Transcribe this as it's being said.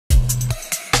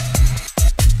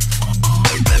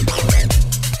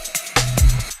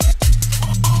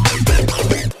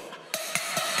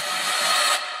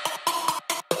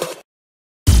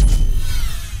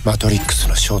マトリックス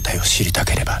の正体を知りた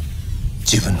ければ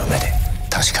自分の目で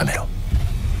確かめろ。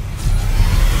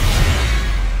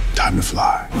 Time to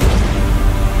fly.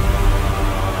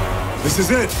 This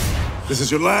is it. This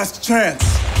is your last chance.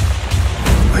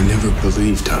 I never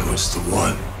believed I was the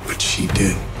one, but she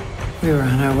did. We were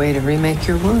on our way to remake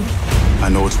your wound. I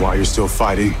know it's why you're still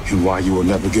fighting and why you will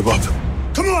never give up.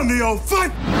 Come on, Neo,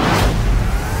 fight!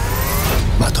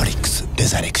 マトリックス・レ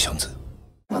ザレクションズ。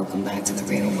 Welcome back to the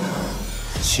real world.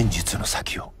 真実の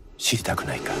先を知りたく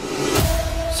ないか。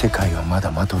世界はま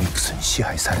だマトリックスに支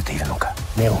配されているのか。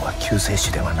ネオは救世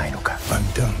主ではないのか。 I'm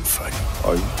done fighting.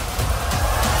 Are you?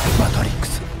 マトリック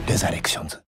ス・レザレクション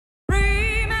ズ。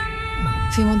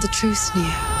 If you want the truth, Neo,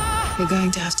 you're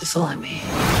going to have to follow me.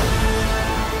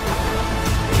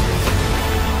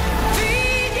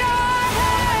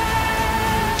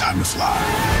 Time to fly.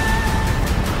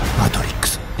 マトリック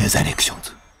ス・レザレクション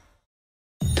ズ。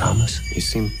 Thomas? You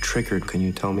seem triggered. Can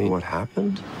you tell me what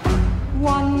happened?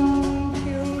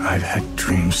 I've had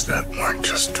dreams that weren't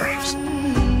just dreams.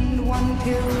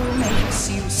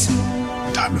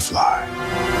 Time to fly.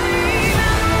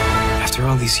 After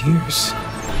all these years,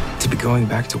 to be going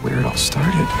back to where it all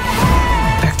started.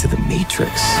 Back to the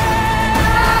Matrix.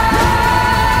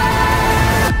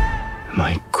 Am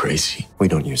I crazy? We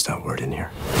don't use that word in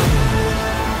here.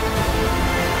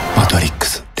 マトリック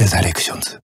ス・レザレクション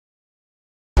ズ。